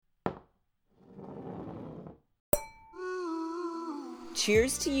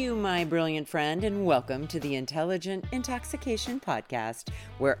Cheers to you, my brilliant friend, and welcome to the Intelligent Intoxication Podcast,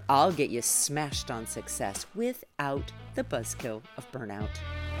 where I'll get you smashed on success without the buzzkill of burnout.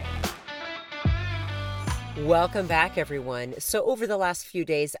 Welcome back, everyone. So over the last few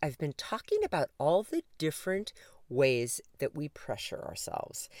days, I've been talking about all the different ways that we pressure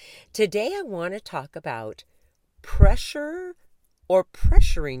ourselves. Today, I want to talk about pressure or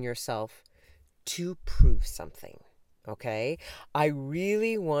pressuring yourself to prove something. Okay? I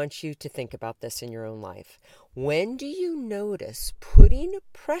really want you to think about this in your own life. When do you notice putting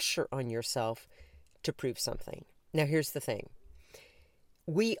pressure on yourself to prove something? Now, here's the thing.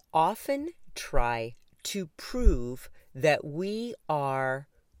 We often try to prove that we are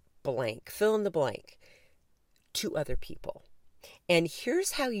blank, fill in the blank, to other people. And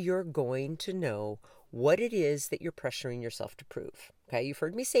here's how you're going to know what it is that you're pressuring yourself to prove. Okay? You've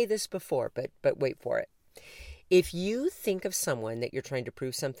heard me say this before, but wait for it. If you think of someone that you're trying to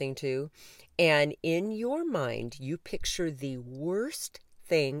prove something to, and in your mind you picture the worst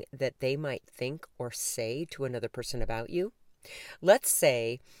thing that they might think or say to another person about you, let's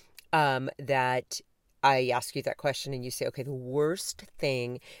say that I ask you that question and you say, okay, the worst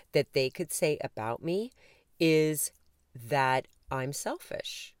thing that they could say about me is that I'm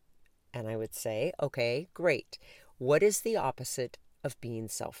selfish. And I would say, okay, great. What is the opposite of being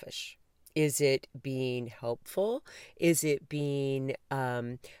selfish? Is it being helpful? Is it being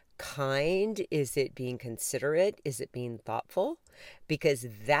kind? Is it being considerate? Is it being thoughtful? Because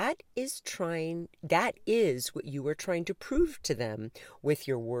that is what you are trying to prove to them with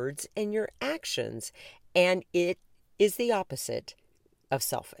your words and your actions. And it is the opposite of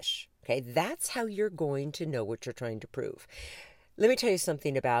selfish. Okay, that's how you're going to know what you're trying to prove. Let me tell you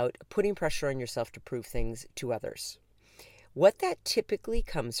something about putting pressure on yourself to prove things to others. What that typically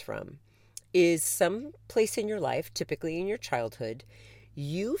comes from is some place in your life, typically in your childhood,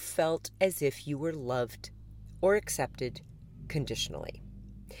 you felt as if you were loved or accepted conditionally.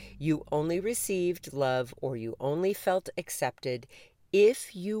 You only received love or you only felt accepted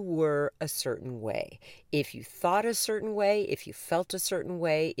if you were a certain way, if you thought a certain way, if you felt a certain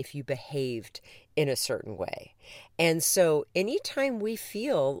way, if you behaved in a certain way. And so anytime we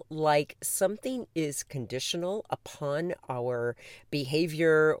feel like something is conditional upon our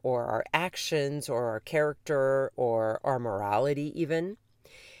behavior or our actions or our character or our morality even,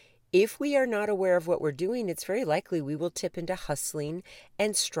 if we are not aware of what we're doing, it's very likely we will tip into hustling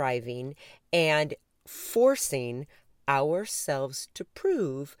and striving and forcing ourselves to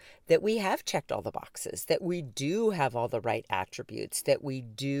prove that we have checked all the boxes, that we do have all the right attributes, that we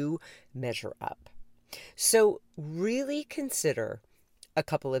do measure up. So really consider a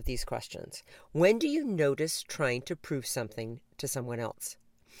couple of these questions. When do you notice trying to prove something to someone else?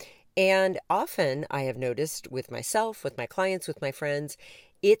 And often I have noticed with myself, with my clients, with my friends,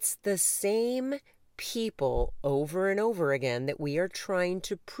 it's the same people over and over again that we are trying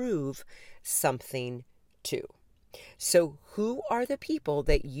to prove something to. So who are the people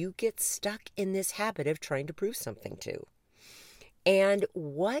that you get stuck in this habit of trying to prove something to? And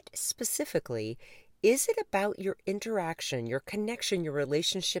what specifically is it about your interaction, your connection, your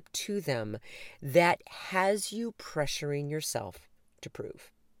relationship to them that has you pressuring yourself to prove?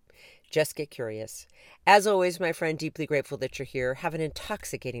 Just get curious. As always, my friend, deeply grateful that you're here. Have an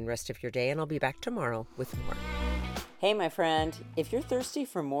intoxicating rest of your day, and I'll be back tomorrow with more. Hey, my friend, if you're thirsty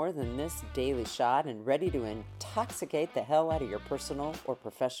for more than this daily shot and ready to intoxicate the hell out of your personal or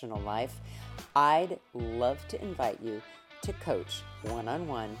professional life, I'd love to invite you to coach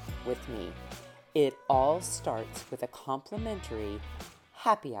one-on-one with me. It all starts with a complimentary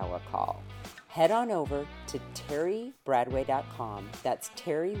happy hour call. Head on over to terrybradway.com. That's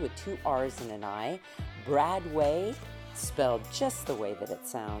Terry with 2 R's and an I. Bradway, spelled just the way that it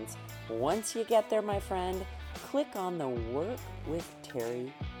sounds. Once you get there, my friend, click on the Work with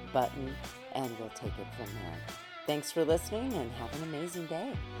Terry button and we'll take it from there. Thanks for listening and have an amazing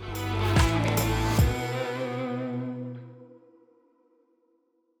day.